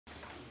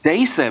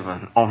Day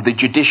 7 of the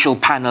Judicial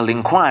Panel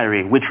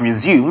inquiry, which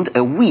resumed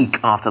a week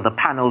after the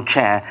panel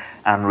chair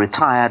and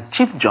retired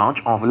Chief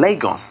Judge of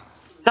Lagos,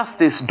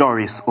 Justice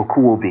Doris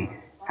Okuwobi,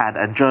 had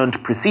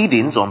adjourned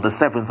proceedings on the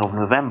 7th of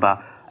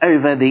November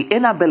over the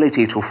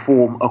inability to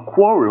form a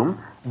quorum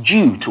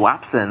due to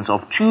absence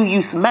of 2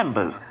 youth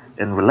members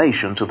in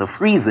relation to the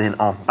freezing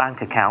of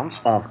bank accounts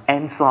of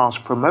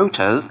NSAS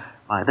promoters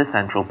by the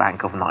Central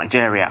Bank of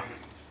Nigeria.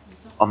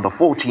 On the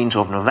 14th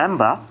of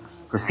November,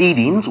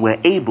 proceedings were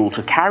able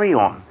to carry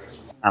on,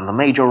 and the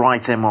major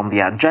item on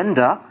the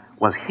agenda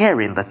was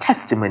hearing the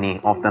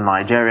testimony of the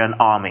Nigerian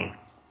Army,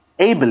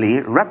 ably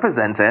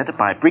represented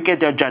by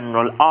Brigadier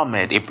General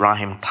Ahmed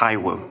Ibrahim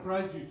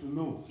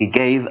Taiwo. He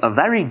gave a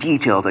very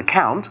detailed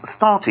account,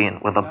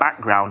 starting with the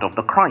background of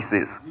the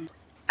crisis,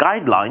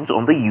 guidelines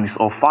on the use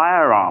of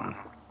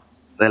firearms,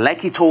 the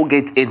Lekki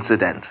Tollgate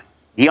incident,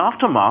 the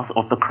aftermath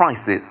of the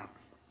crisis,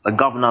 the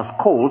governor's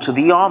call to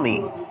the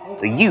army,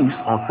 the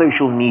use on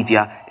social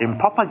media in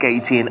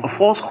propagating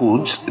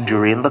falsehoods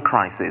during the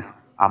crisis,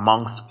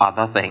 amongst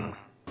other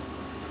things.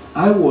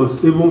 I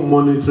was even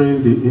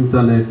monitoring the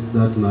internet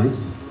that night,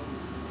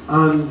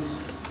 and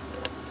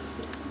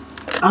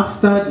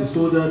after the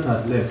soldiers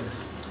had left,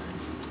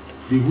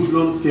 the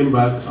hoodlums came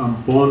back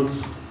and burned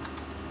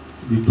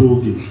the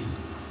toll gate.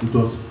 It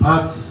was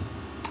part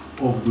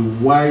of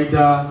the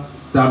wider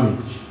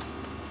damage.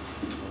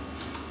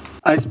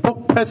 I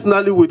spoke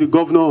personally with the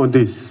governor on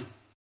this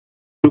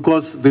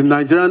because the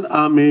Nigerian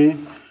army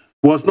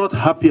was not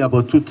happy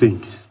about 2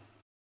 things.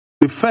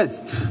 The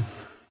first,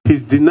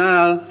 his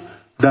denial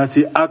that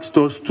he asked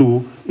us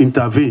to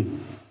intervene,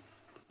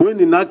 when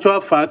in actual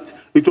fact,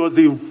 it was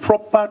the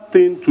proper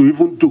thing to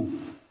even do.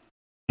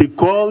 He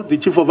called the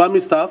Chief of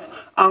Army Staff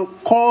and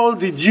called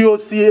the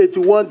GOC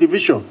 81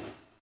 Division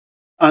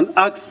and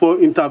asked for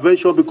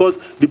intervention because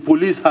the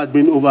police had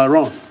been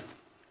overrun.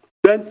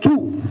 Then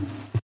 2,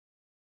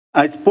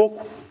 I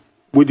spoke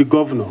with the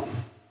governor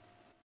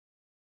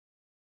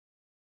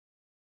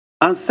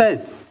and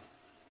said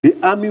the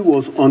army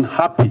was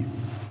unhappy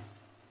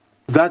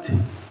that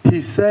he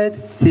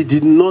said he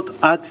did not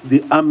ask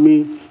the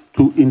army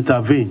to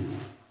intervene.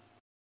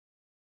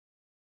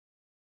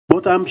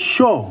 But I'm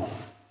sure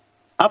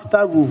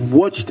after we've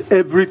watched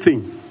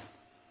everything,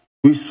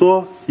 we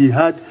saw he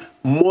had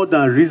more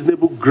than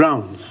reasonable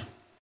grounds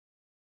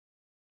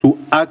to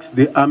ask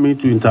the army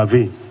to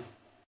intervene.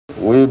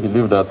 We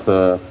believe that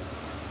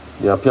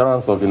the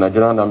appearance of the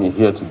Nigerian army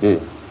here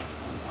today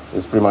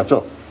is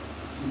premature.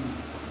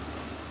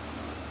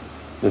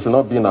 They should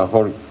not be in a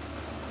hurry.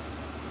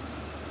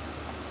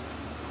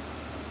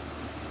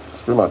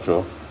 It's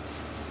premature.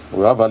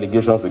 We have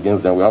allegations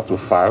against them. We have to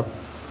file.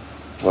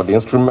 But the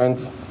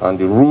instruments and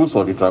the rules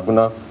of the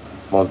tribunal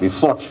must be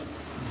such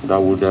that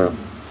would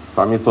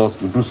permit us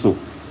to do so.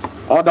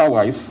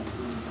 Otherwise,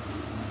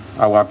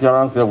 our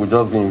appearance here will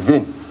just be in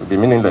vain. It will be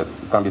meaningless.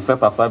 It can be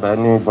set aside by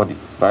anybody,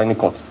 by any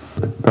court.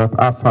 That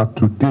as of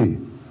today,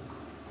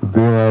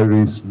 there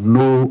is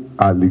no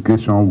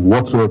allegation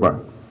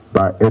whatsoever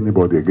by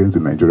anybody against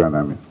the Nigerian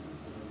army.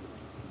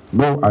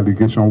 No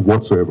allegation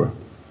whatsoever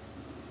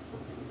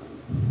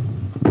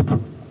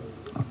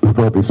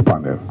before this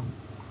panel.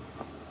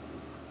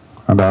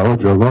 And I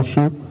urge your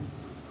Lordship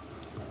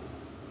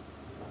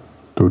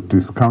to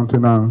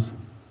discountenance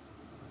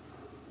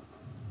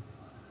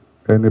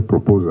any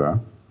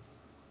proposal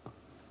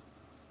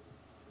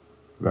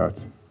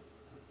that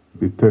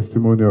the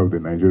testimony of the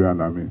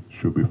Nigerian army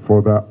should be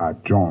further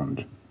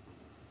adjourned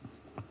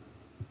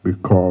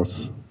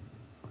because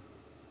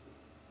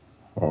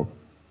of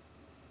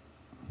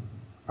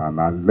an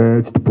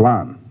alleged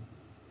plan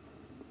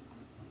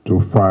to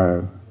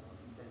file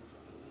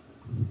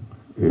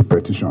a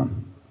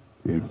petition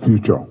in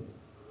future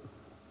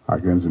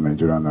against the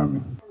Nigerian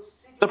army.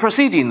 The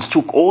proceedings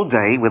took all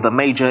day with the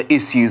major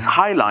issues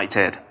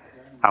highlighted.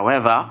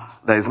 However,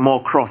 there is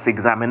more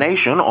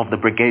cross-examination of the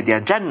Brigadier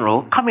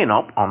General coming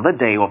up on the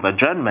day of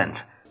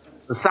adjournment,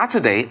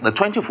 Saturday, the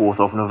 24th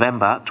of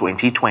November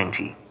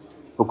 2020.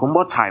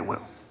 Tokunbo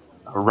Taiwo,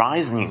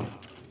 Arise News,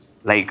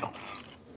 Lagos.